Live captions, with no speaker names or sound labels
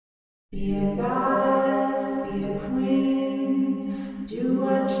Be a goddess, be a queen. Do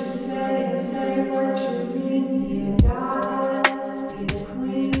what you say and say what you mean. Be a goddess, be a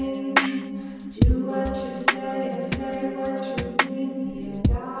queen. Do what you say and say what you mean. Be a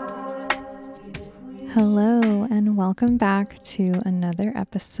goddess, be a queen. Hello, and welcome back to another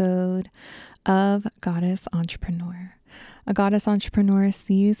episode of Goddess Entrepreneur. A goddess entrepreneur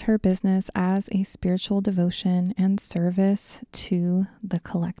sees her business as a spiritual devotion and service to the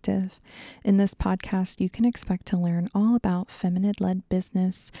collective. In this podcast, you can expect to learn all about feminine-led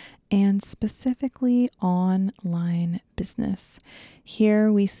business and specifically online business.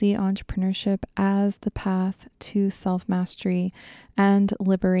 Here we see entrepreneurship as the path to self-mastery and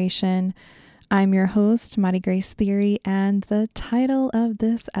liberation. I'm your host, Mari Grace Theory, and the title of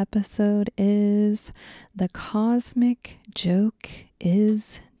this episode is The Cosmic Joke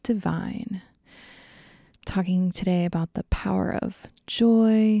is Divine. Talking today about the power of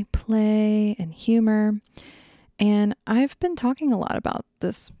joy, play, and humor. And I've been talking a lot about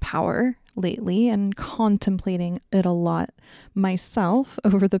this power lately and contemplating it a lot myself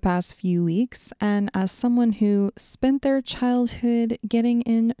over the past few weeks. And as someone who spent their childhood getting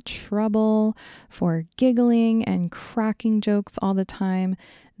in trouble for giggling and cracking jokes all the time,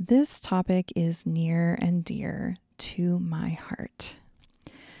 this topic is near and dear to my heart.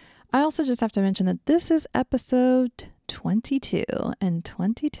 I also just have to mention that this is episode 22, and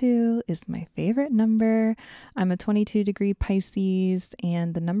 22 is my favorite number. I'm a 22-degree Pisces,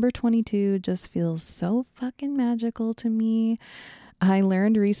 and the number 22 just feels so fucking magical to me. I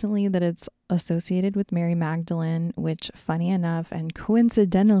learned recently that it's associated with Mary Magdalene, which, funny enough and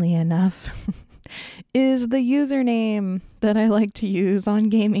coincidentally enough, is the username that I like to use on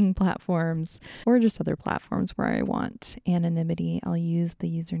gaming platforms or just other platforms where I want anonymity. I'll use the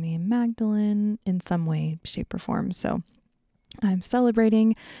username Magdalene in some way, shape, or form. So I'm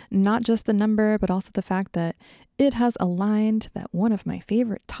celebrating not just the number, but also the fact that it has aligned that one of my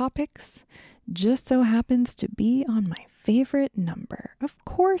favorite topics just so happens to be on my favorite number. Of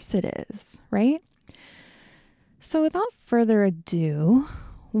course it is, right? So without further ado,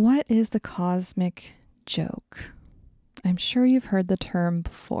 what is the cosmic joke? I'm sure you've heard the term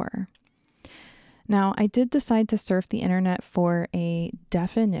before. Now, I did decide to surf the internet for a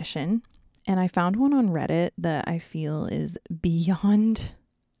definition, and I found one on Reddit that I feel is beyond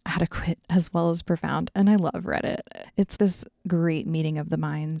adequate as well as profound. And I love Reddit. It's this great meeting of the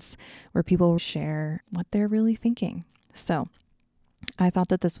minds where people share what they're really thinking. So I thought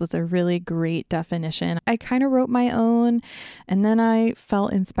that this was a really great definition. I kind of wrote my own, and then I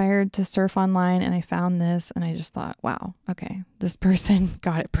felt inspired to surf online, and I found this, and I just thought, wow, okay, this person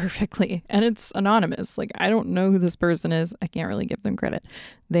got it perfectly. And it's anonymous. Like, I don't know who this person is. I can't really give them credit.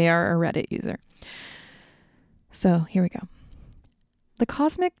 They are a Reddit user. So here we go. The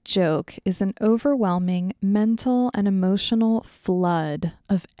cosmic joke is an overwhelming mental and emotional flood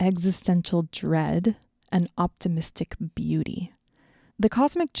of existential dread and optimistic beauty. The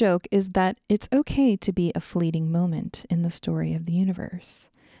cosmic joke is that it's okay to be a fleeting moment in the story of the universe.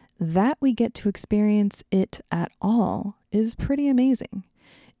 That we get to experience it at all is pretty amazing.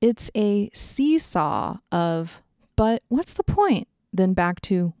 It's a seesaw of, but what's the point? Then back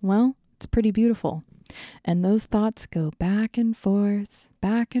to, well, it's pretty beautiful. And those thoughts go back and forth,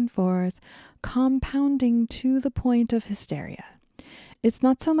 compounding to the point of hysteria. It's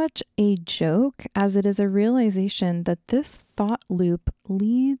not so much a joke as it is a realization that this thought loop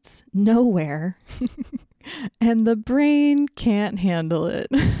leads nowhere and the brain can't handle it.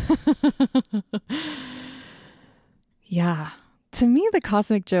 Yeah. To me, the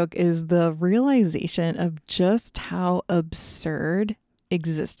cosmic joke is the realization of just how absurd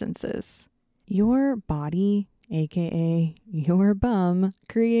existence is. Your body, aka your bum,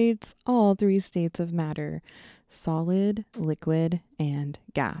 creates all three states of matter: solid, liquid, and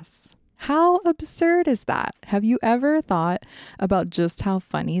gas. How absurd is that? Have you ever thought about just how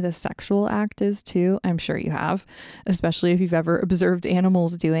funny the sexual act is too? I'm sure you have, especially if you've ever observed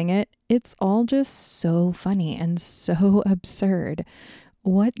animals doing it. It's all just so funny and so absurd.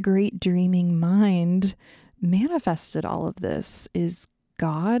 What great dreaming mind manifested all of this? Is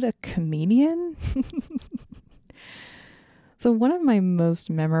God a comedian? So one of my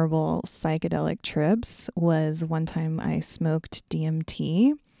most memorable psychedelic trips was one time I smoked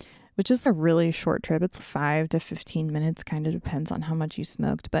DMT, which is a really short trip. It's 5 to 15 minutes, kind of depends on how much you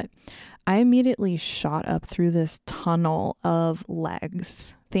smoked. But I immediately shot up through this tunnel of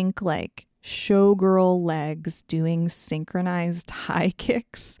legs. Think like showgirl legs doing synchronized high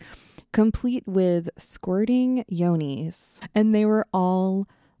kicks, complete with squirting yonis. And they were all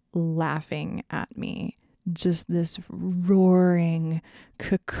laughing at me. just this roaring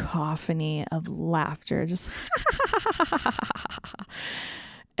cacophony of laughter, just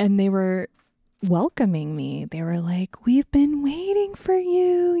and they were welcoming me. They were like, "We've been waiting for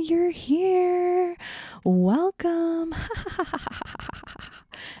you. You're here. Welcome."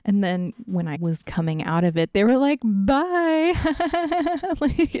 And then when I was coming out of it, they were like, "Bye."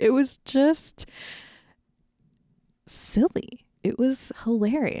 Like, it was just silly. It was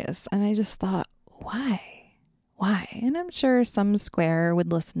hilarious. And I just thought, why? And I'm sure some square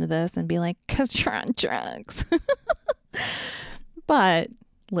would listen to this and be like, "'Cause you're on drugs." But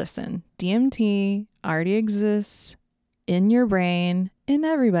listen, DMT already exists in your brain, in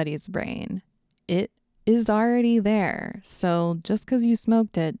everybody's brain. It is already there. So just because you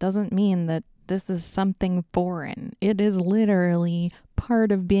smoked it doesn't mean that this is something foreign. It is literally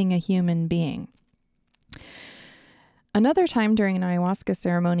part of being a human being. Another time during an ayahuasca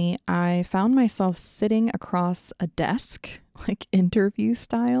ceremony, I found myself sitting across a desk, like interview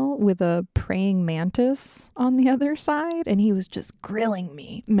style, with a praying mantis on the other side. And he was just grilling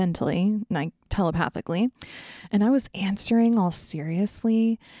me mentally, like telepathically. And I was answering all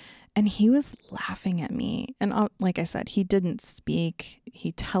seriously. And he was laughing at me. And like I said, he didn't speak.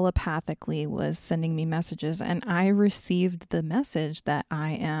 He telepathically was sending me messages. And I received the message that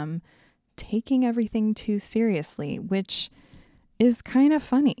I am taking everything too seriously, which is kind of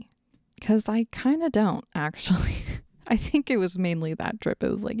funny because I kind of don't actually. I think it was mainly that trip. It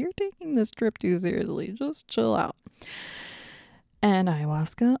was like, "You're taking this trip too seriously. Just chill out." And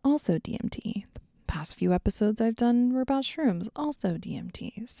ayahuasca, also DMT. The past few episodes I've done were about shrooms, also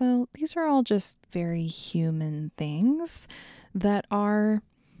DMT. So these are all just very human things that are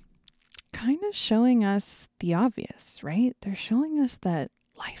kind of showing us the obvious, right? They're showing us that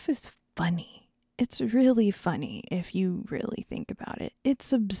life is funny. It's really funny if you really think about it.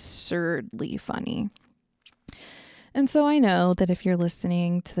 It's absurdly funny. And so I know that if you're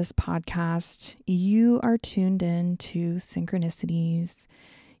listening to this podcast, you are tuned in to synchronicities.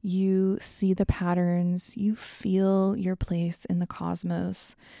 You see the patterns. You feel your place in the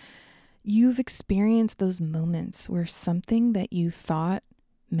cosmos. You've experienced those moments where something that you thought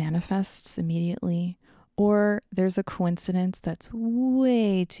manifests immediately, or there's a coincidence that's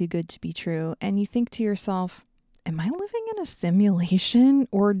way too good to be true. And you think to yourself, am I living in a simulation,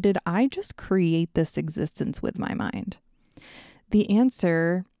 or did I just create this existence with my mind? The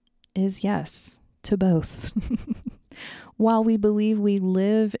answer is yes to both. While we believe we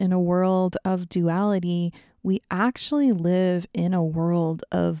live in a world of duality, we actually live in a world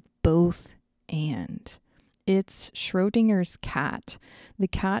of both and. It's Schrodinger's cat. The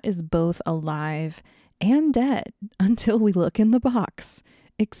cat is both alive and dead until we look in the box.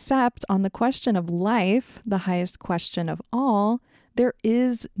 Except on the question of life, the highest question of all, there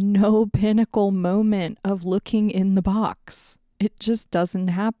is no pinnacle moment of looking in the box. It just doesn't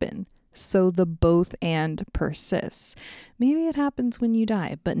happen. So the both and persists. Maybe it happens when you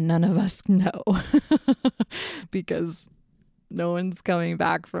die, but none of us know because no one's coming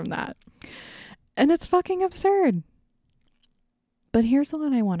back from that. And it's fucking absurd. But here's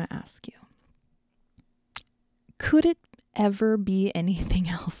what I want to ask you. Could it ever be anything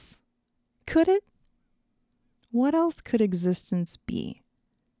else? Could it? What else could existence be?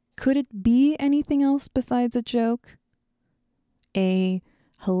 Could it be anything else besides a joke? A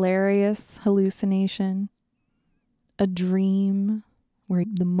hilarious hallucination? A dream where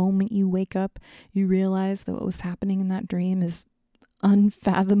the moment you wake up, you realize that what was happening in that dream is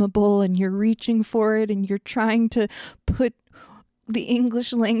unfathomable and you're reaching for it and you're trying to put the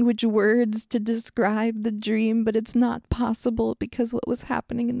English language words to describe the dream, but it's not possible because what was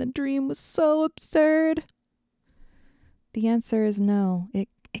happening in the dream was so absurd? The answer is no, it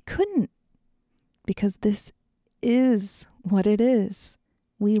couldn't, because this is what it is.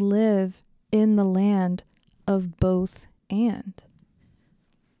 We live in the land of both and.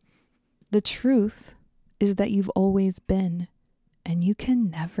 The truth is that you've always been, and you can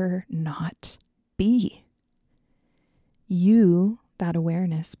never not be. You, that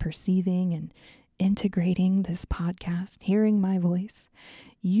awareness, perceiving and integrating this podcast, hearing my voice,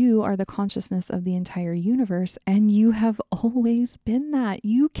 you are the consciousness of the entire universe, and you have always been that.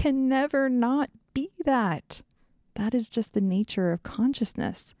 You can never not be that. That is just the nature of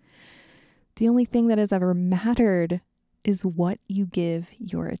consciousness. The only thing that has ever mattered is what you give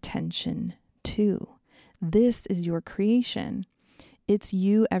your attention to. This is your creation. It's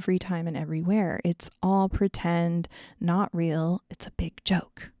you every time and everywhere. It's all pretend, not real. It's a big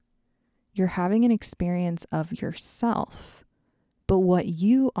joke. You're having an experience of yourself, but what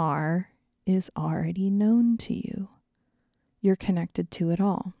you are is already known to you. You're connected to it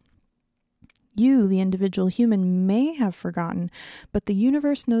all. You, the individual human, may have forgotten, but the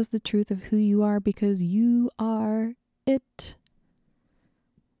universe knows the truth of who you are because you are it.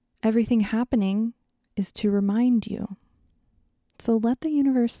 Everything happening is to remind you. So let the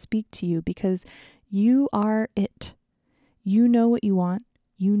universe speak to you because you are it. You know what you want.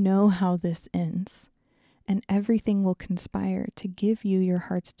 You know how this ends. And everything will conspire to give you your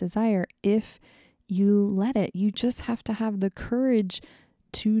heart's desire if you let it. You just have to have the courage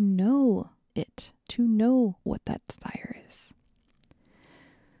to know it, to know what that desire is.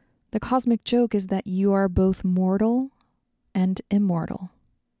 The cosmic joke is that you are both mortal and immortal.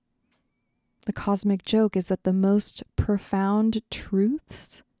 The cosmic joke is that the most profound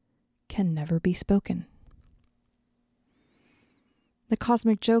truths can never be spoken. The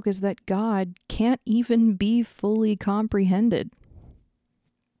cosmic joke is that God can't even be fully comprehended.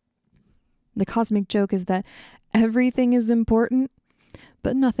 The cosmic joke is that everything is important,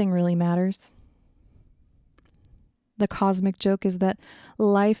 but nothing really matters. The cosmic joke is that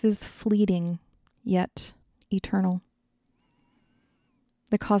life is fleeting, yet eternal.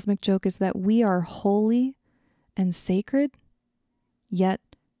 The cosmic joke is that we are holy and sacred, yet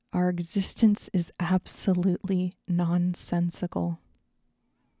our existence is absolutely nonsensical.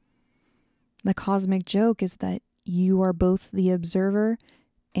 The cosmic joke is that you are both the observer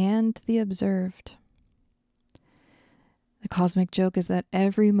and the observed. The cosmic joke is that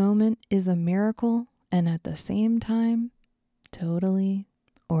every moment is a miracle and at the same time, totally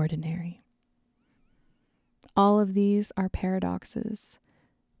ordinary. All of these are paradoxes,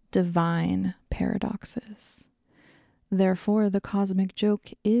 divine paradoxes. Therefore, the cosmic joke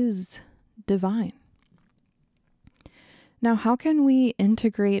is divine. Now, how can we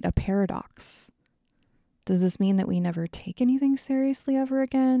integrate a paradox? Does this mean that we never take anything seriously ever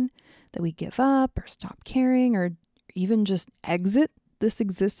again? That we give up or stop caring or even just exit this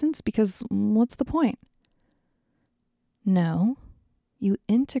existence? Because what's the point? No, you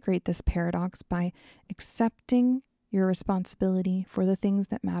integrate this paradox by accepting your responsibility for the things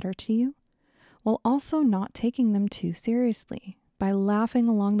that matter to you, while also not taking them too seriously, by laughing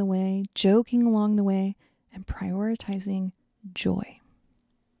along the way, joking along the way, and prioritizing joy.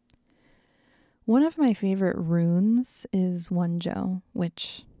 One of my favorite runes is Wonjo,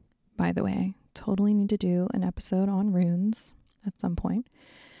 which, by the way, totally need to do an episode on runes at some point.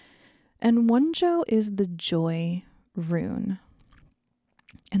 And Wonjo is the joy rune.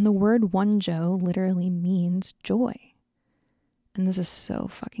 And the word Wonjo literally means joy. And this is so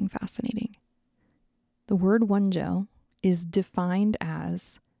fucking fascinating. The word Wonjo is defined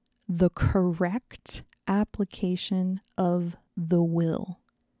as the correct application of the will.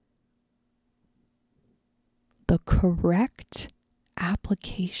 The correct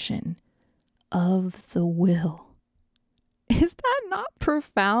application of the will. Is that not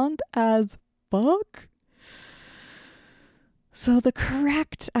profound as fuck? So the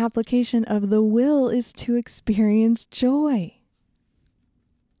correct application of the will is to experience joy.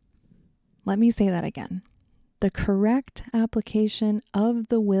 Let me say that again. The correct application of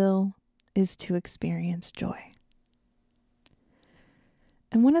the will is to experience joy.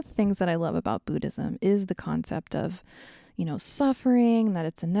 And one of the things that I love about Buddhism is the concept of, suffering, that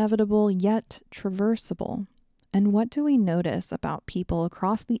it's inevitable yet traversable. And what do we notice about people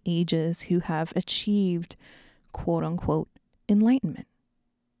across the ages who have achieved, quote unquote, enlightenment?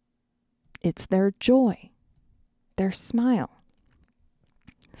 It's their joy, their smile.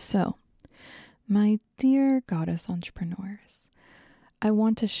 So, my dear goddess entrepreneurs, I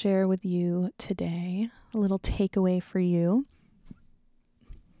want to share with you today a little takeaway for you,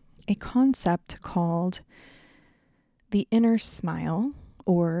 a concept called the inner smile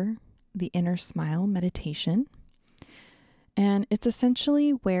or the inner smile meditation. And it's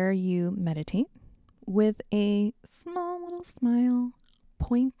essentially where you meditate with a small little smile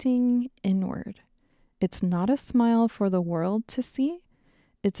pointing inward. It's not a smile for the world to see.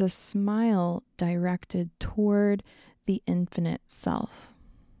 It's a smile directed toward the infinite self.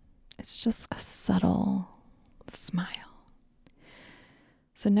 It's just a subtle smile.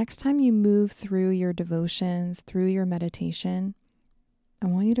 So next time you move through your devotions, through your meditation, I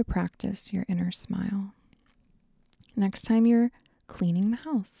want you to practice your inner smile. Next time you're cleaning the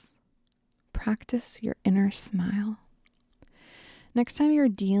house, practice your inner smile. Next time you're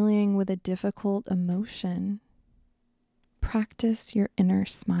dealing with a difficult emotion, practice your inner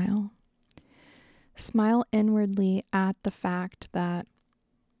smile. Smile inwardly at the fact that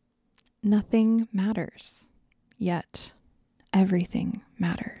nothing matters, yet everything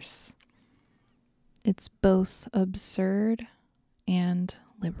matters. It's both absurd and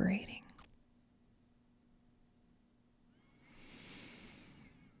liberating.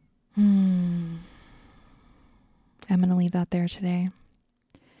 I'm going to leave that there today.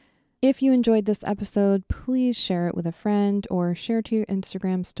 If you enjoyed this episode, please share it with a friend or share to your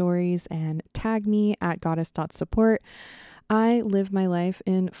Instagram stories and tag me at goddess.support. I live my life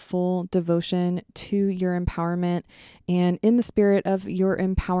in full devotion to your empowerment, and in the spirit of your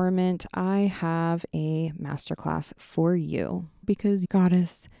empowerment, I have a masterclass for you because,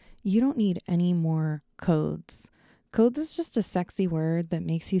 Goddess, you don't need any more codes. Codes is just a sexy word that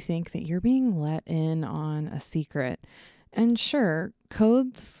makes you think that you're being let in on a secret. And sure,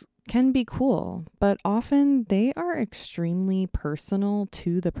 codes can be cool, but often they are extremely personal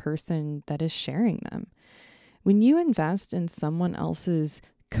to the person that is sharing them. When you invest in someone else's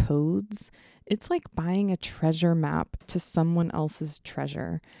codes, it's like buying a treasure map to someone else's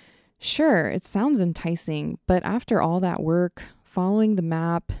treasure. Sure, it sounds enticing, but after all that work, following the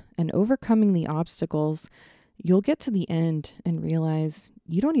map and overcoming the obstacles, you'll get to the end and realize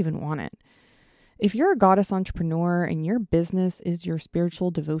you don't even want it. If you're a goddess entrepreneur and your business is your spiritual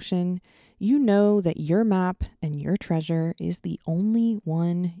devotion, you know that your map and your treasure is the only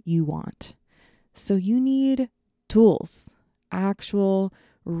one you want. So you need tools, actual,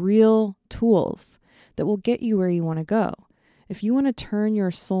 real tools that will get you where you want to go. If you want to turn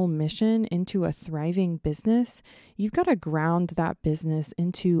your soul mission into a thriving business, you've got to ground that business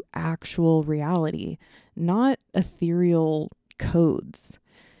into actual reality, not ethereal codes.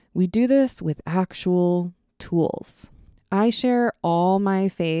 We do this with actual tools. I share all my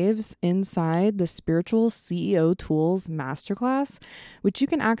faves inside the Spiritual CEO Tools Masterclass, which you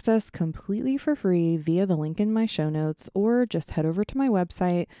can access completely for free via the link in my show notes, or just head over to my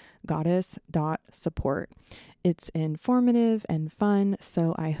website, goddess.support. It's informative and fun,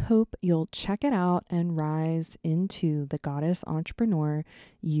 so I hope you'll check it out and rise into the goddess entrepreneur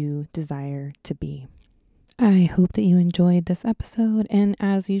you desire to be. I hope that you enjoyed this episode, and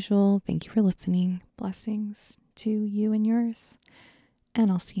as usual, thank you for listening. Blessings to you and yours, and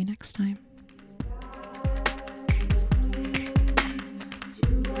I'll see you next time.